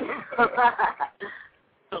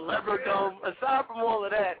 Celebridom. Aside from all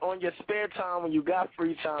of that, on your spare time, when you got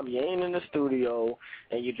free time, you ain't in the studio,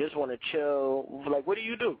 and you just want to chill, like, what do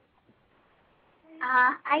you do?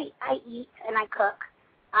 I eat and I cook.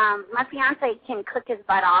 My fiance can cook his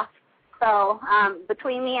butt off. So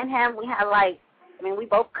between me and him, we have we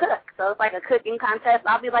both cook. So it's like a cooking contest.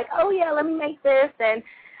 I'll be like, oh, yeah, let me make this. And,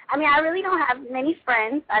 I really don't have many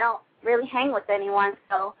friends. I don't really hang with anyone.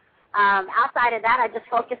 So outside of that, I just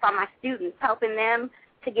focus on my students, helping them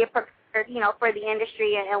to get prepared, for the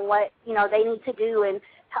industry and what, they need to do, and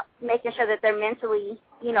making sure that they're mentally,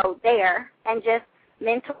 there, and just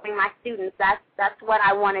mentoring my students. That's what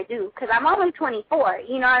I want to do, because I'm only 24,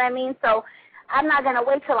 you know what I mean? So I'm not going to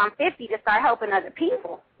wait till I'm 50 to start helping other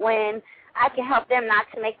people when I can help them not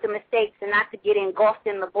to make the mistakes and not to get engulfed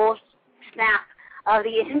in the bull snap of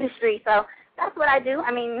the industry. So that's what I do.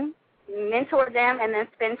 mentor them and then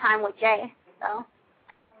spend time with Jay. So.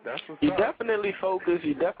 That's what's You up. definitely focused.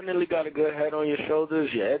 You definitely got a good head on your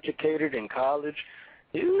shoulders. You're educated in college.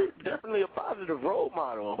 You're definitely a positive role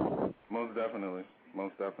model. Most definitely.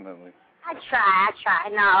 Most definitely. I try.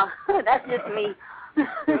 No, that's just me. You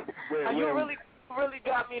really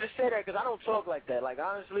got me to say that because I don't talk like that. Like,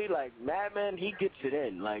 honestly, like, Madman, he gets it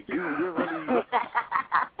in. Like, you're really...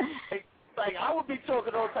 like, I would be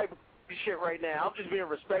talking all type of shit right now. I'm just being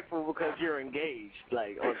respectful because you're engaged,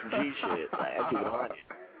 like, on some G shit. Like, I keep it 100.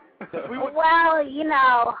 Well, you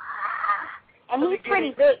know, and he's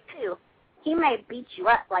pretty big, too. He may beat you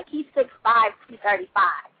up. Like, he's 6'5", 235.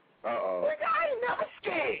 Uh-oh. Like, I ain't never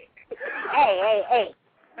scared. Hey.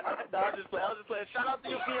 No, I'll just play. Shout out to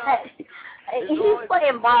your fiance. He's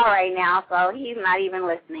playing ball right now, so he's not even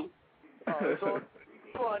listening. So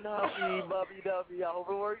fun, huffy, bubby-dubby. I hope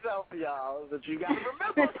it works out for y'all. But you got to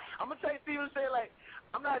remember, I'm going to tell you, Steven, say, like,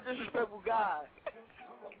 I'm not a disrespectful guy.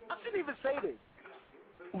 I shouldn't even say this.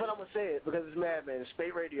 But I'm going to say it because it's Madman. It's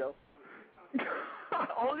SPATE Radio.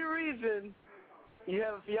 The only reason you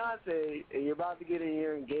have a fiance and you're about to get in,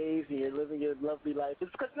 you're engaged, and you're living your lovely life is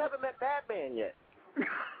because you haven't met Madman yet.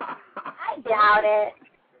 I doubt it.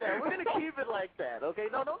 Yeah, we're gonna keep it like that, okay?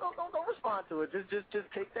 No, don't respond to it. Just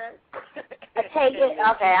take that. Take it.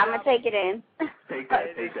 Okay, I'm gonna take it in. Take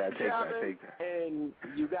that. And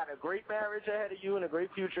you got a great marriage ahead of you and a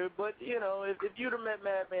great future. But you know, if you'd have met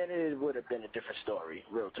Madman, it would have been a different story.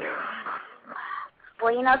 Real talk.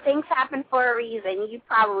 Well, you know, things happen for a reason. You'd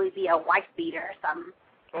probably be a wife beater or something.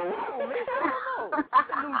 Oh, man, I don't know. It's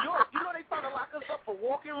in New York. You know they trying to lock us up for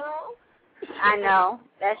walking wrong? I know.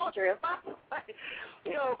 That's true.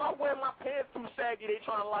 You know, if I wear my pants too saggy, they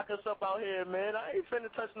trying to lock us up out here, man. I ain't finna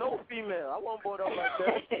touch no female. I won't board up like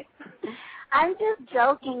that. I'm just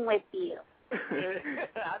joking with you.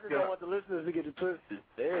 I just don't want the listeners to get it twisted.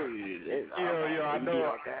 I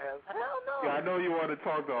know. Yeah, I know you want to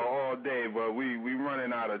talk to her all day, but we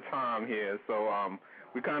running out of time here, so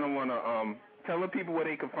we kind of want to tell the people where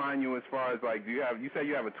they can find you as far as like you said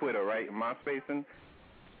you have a Twitter, right? MySpace and.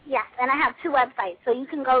 Yes, and I have 2 websites. So you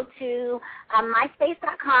can go to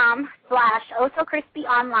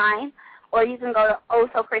myspace.com/OhSoCrispyOnline, or you can go to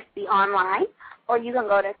OhSoCrispyOnline, or you can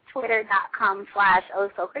go to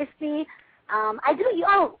twitter.com/OhSoCrispy. I do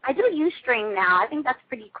Ustream now. I think that's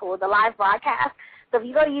pretty cool, the live broadcast. So if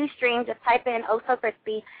you go to Ustream, just type in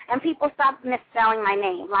OhSoCrispy, and people stop misspelling my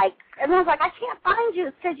name. Like, everyone's like, I can't find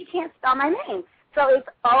you because you can't spell my name. So it's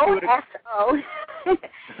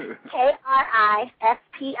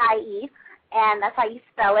OhSoKrispie, and that's how you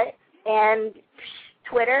spell it. And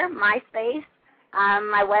Twitter, MySpace,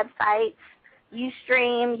 my website,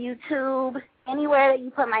 Ustream, YouTube, anywhere that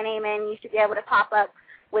you put my name in, you should be able to pop up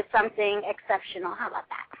with something exceptional. How about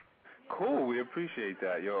that? Cool, we appreciate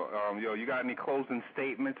that. Yo, you got any closing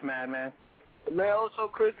statements, Madman? Man, also,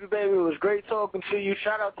 Krispie, baby, it was great talking to you.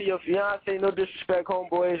 Shout out to your fiance. No disrespect,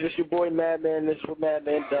 homeboy. It's just your boy, Madman. This is what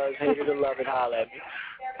Madman does. Hate it or love it, holla at me.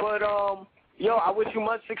 But, yo, I wish you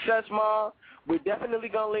much success, Ma. We're definitely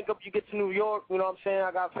going to link up. You get to New York, you know what I'm saying?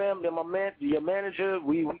 I got family. Your manager,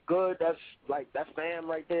 we good. That's fam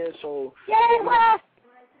right there. So, yay, Wes!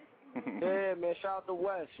 Yeah, man, shout out to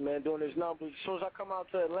Wes, man, doing his numbers. As soon as I come out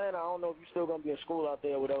to Atlanta, I don't know if you're still going to be in school out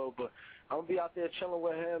there or whatever, but I'm going to be out there chilling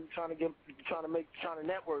with him, trying to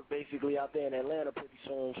network, basically, out there in Atlanta pretty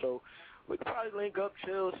soon. So we could probably link up,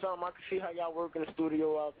 chill, something. I can see how y'all work in the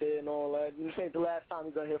studio out there and all that. This ain't the last time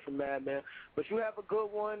you're going to hear from Madman. But you have a good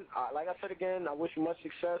one. Like I said again, I wish you much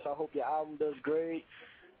success. I hope your album does great.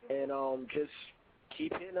 And just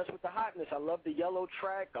keep hitting us with the hotness. I love the yellow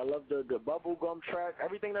track. I love the bubblegum track.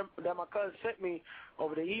 Everything that my cousin sent me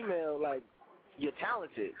over the email, like, you're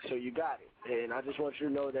talented, so you got it. And I just want you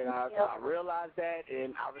to know that I realize that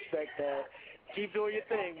and I respect that. Keep doing your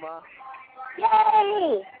thing, Ma.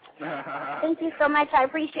 Yay! Thank you so much. I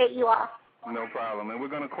appreciate you all. No problem. And we're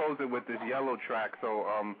going to close it with this yellow track. So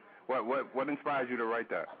what inspires you to write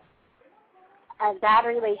that? A bad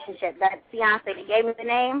relationship. That fiance that gave me the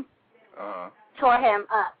name. Tore him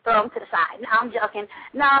up, throw him to the side. No, I'm joking.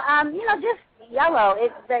 No, just yellow.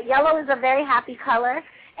 Yellow is a very happy color,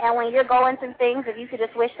 and when you're going through things, if you could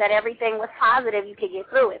just wish that everything was positive, you could get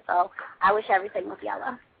through it. So I wish everything was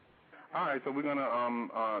yellow. All right, so we're going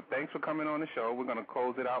to, thanks for coming on the show. We're going to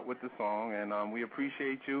close it out with the song, and we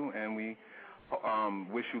appreciate you, and we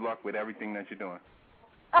wish you luck with everything that you're doing.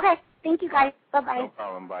 Okay, thank you, guys. Bye-bye. No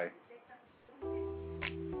problem, bye.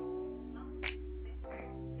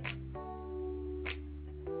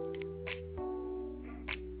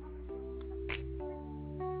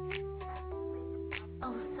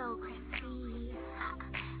 Oh, so crispy.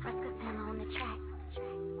 Fresca Sam on the track.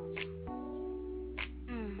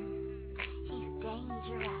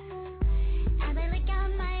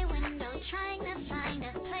 trying to find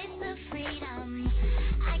a place of freedom.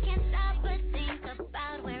 I can't stop but think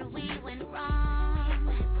about where we went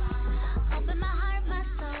wrong. Open my heart, my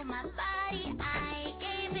soul, my body, I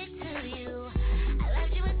gave it to you. I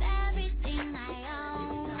loved you with everything I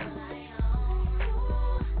own.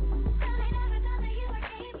 But I never thought that you were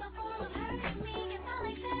capable of hurting me. It felt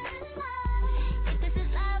like fair and love. If this is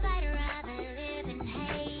love, I'd rather live in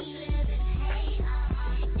hate.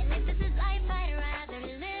 And if this is life, I'd rather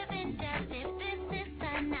live in death. If this is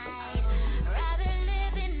the night, rather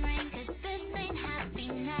live in rain, 'cause this ain't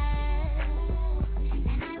happiness.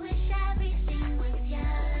 And I wish everything was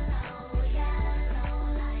yellow,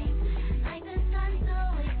 yellow, like the sun, so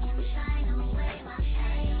it can shine away my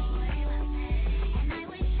pain. And I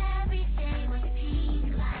wish every day was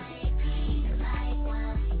pink, like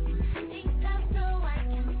well, pink up so I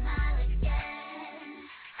can smile again.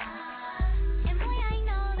 And boy, I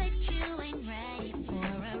know that you ain't ready for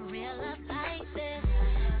a real love like this,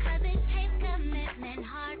 'cause it takes commitment,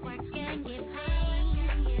 hard work, and giving.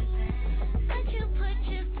 But you put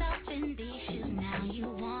yourself in these shoes, now you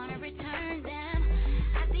wanna return them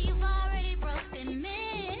after you've already broken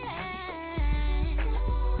me.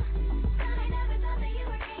 But I never thought that you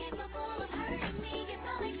were capable of hurting me. It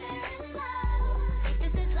felt like fair and love. If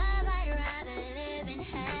this is love, I'd rather live in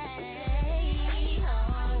hate.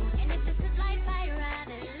 And if this is life, I'd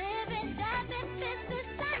rather live in death. If this is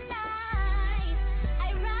the night,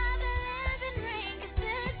 I'd rather live in rain, 'cause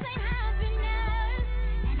this ain't happiness.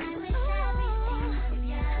 And I wish everything was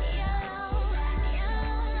yellow,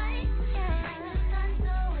 like the sun,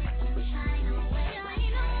 so it can shine away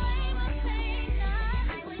my pain.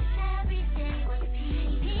 I wish every day was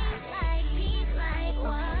pink, like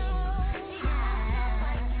whoa.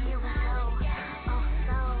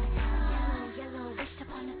 Yellow, wished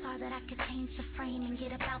upon a star that I could change the frame and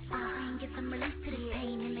get about the rain, get some relief to this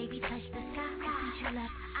pain, and maybe touch the sky. Since you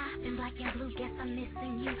left, I've been black and blue, guess I'm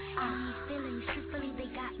missing you. And these feelings, truthfully, they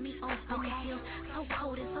got me open. It feels so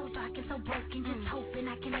cold and so dark and so broken. Just hoping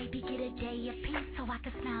I can maybe get a day of peace, so I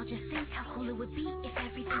could smile. Just think how cool it would be if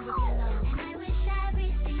everything was yellow. And I wish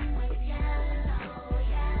everything was yellow.